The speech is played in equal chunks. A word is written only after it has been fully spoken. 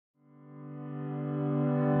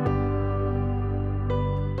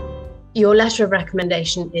your letter of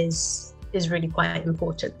recommendation is really quite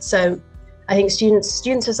important. So I think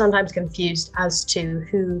students are sometimes confused as to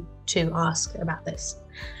who to ask about this.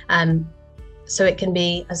 So it can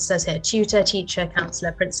be, as it says here, tutor, teacher,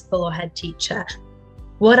 counsellor, principal, or head teacher.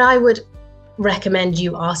 What I would recommend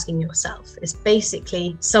you asking yourself is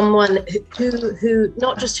basically someone who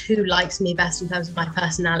not just who likes me best in terms of my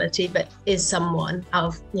personality, but is someone out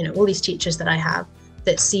of, you know, all these teachers that I have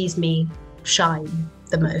that sees me shine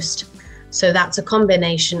the most. So that's a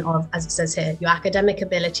combination of, as it says here, your academic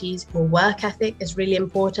abilities, your work ethic is really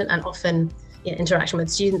important, and often, you know, interaction with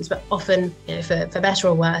students, but often, you know, for better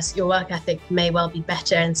or worse, your work ethic may well be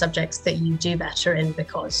better in subjects that you do better in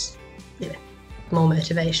because, you know, more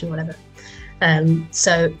motivation, whatever.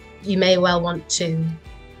 So you may well want to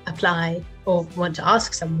apply or want to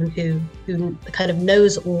ask someone who kind of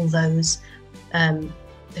knows all those,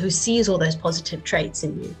 who sees all those positive traits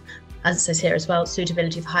in you. As it says here as well,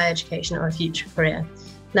 suitability for higher education or a future career.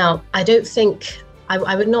 Now, I don't think,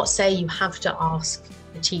 I would not say you have to ask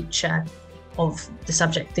the teacher of the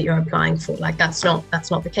subject that you're applying for. Like that's not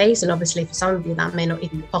the case. And obviously for some of you, that may not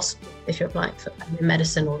even be possible if you're applying for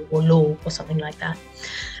medicine or law or something like that.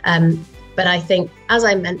 But I think, as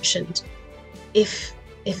I mentioned, if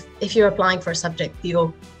you're applying for a subject that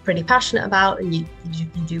you're pretty passionate about and you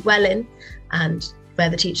do well in, and where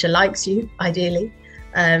the teacher likes you, ideally,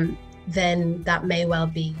 then that may well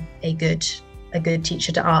be a good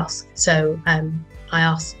teacher to ask. So I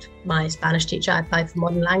asked my Spanish teacher. I applied for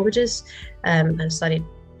modern languages and studied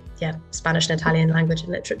Spanish and Italian language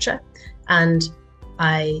and literature, and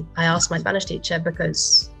I asked my Spanish teacher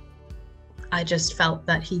because I just felt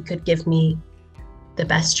that he could give me the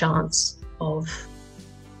best chance of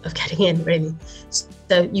getting in, really.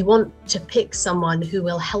 So you want to pick someone who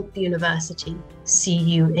will help the university see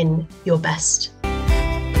you in your best